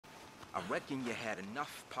I reckon you had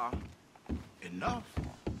enough, Pa. Enough?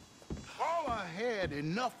 All I had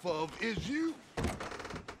enough of is you.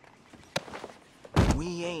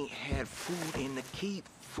 We ain't had food in the keep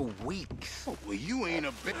for weeks. Oh, well, you ain't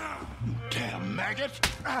a bit... You damn maggot!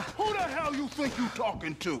 Who the hell you think you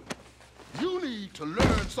talking to? You need to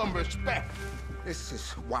learn some respect. This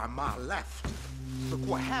is why Ma left. Look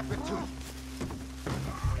what happened to me.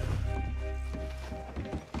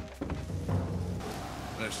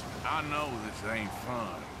 Listen, I know this ain't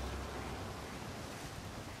fun.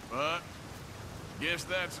 But, guess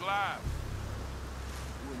that's life.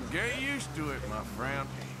 Get used to it, my friend.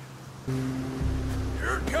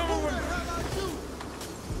 You're coming!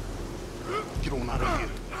 Get on out of here.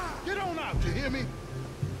 Get on out, you hear me?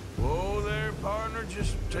 Whoa there, partner,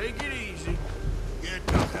 just take it easy. Get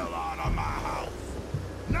the hell out of my house.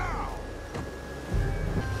 Now!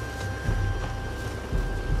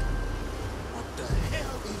 What the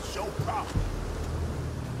hell is your problem?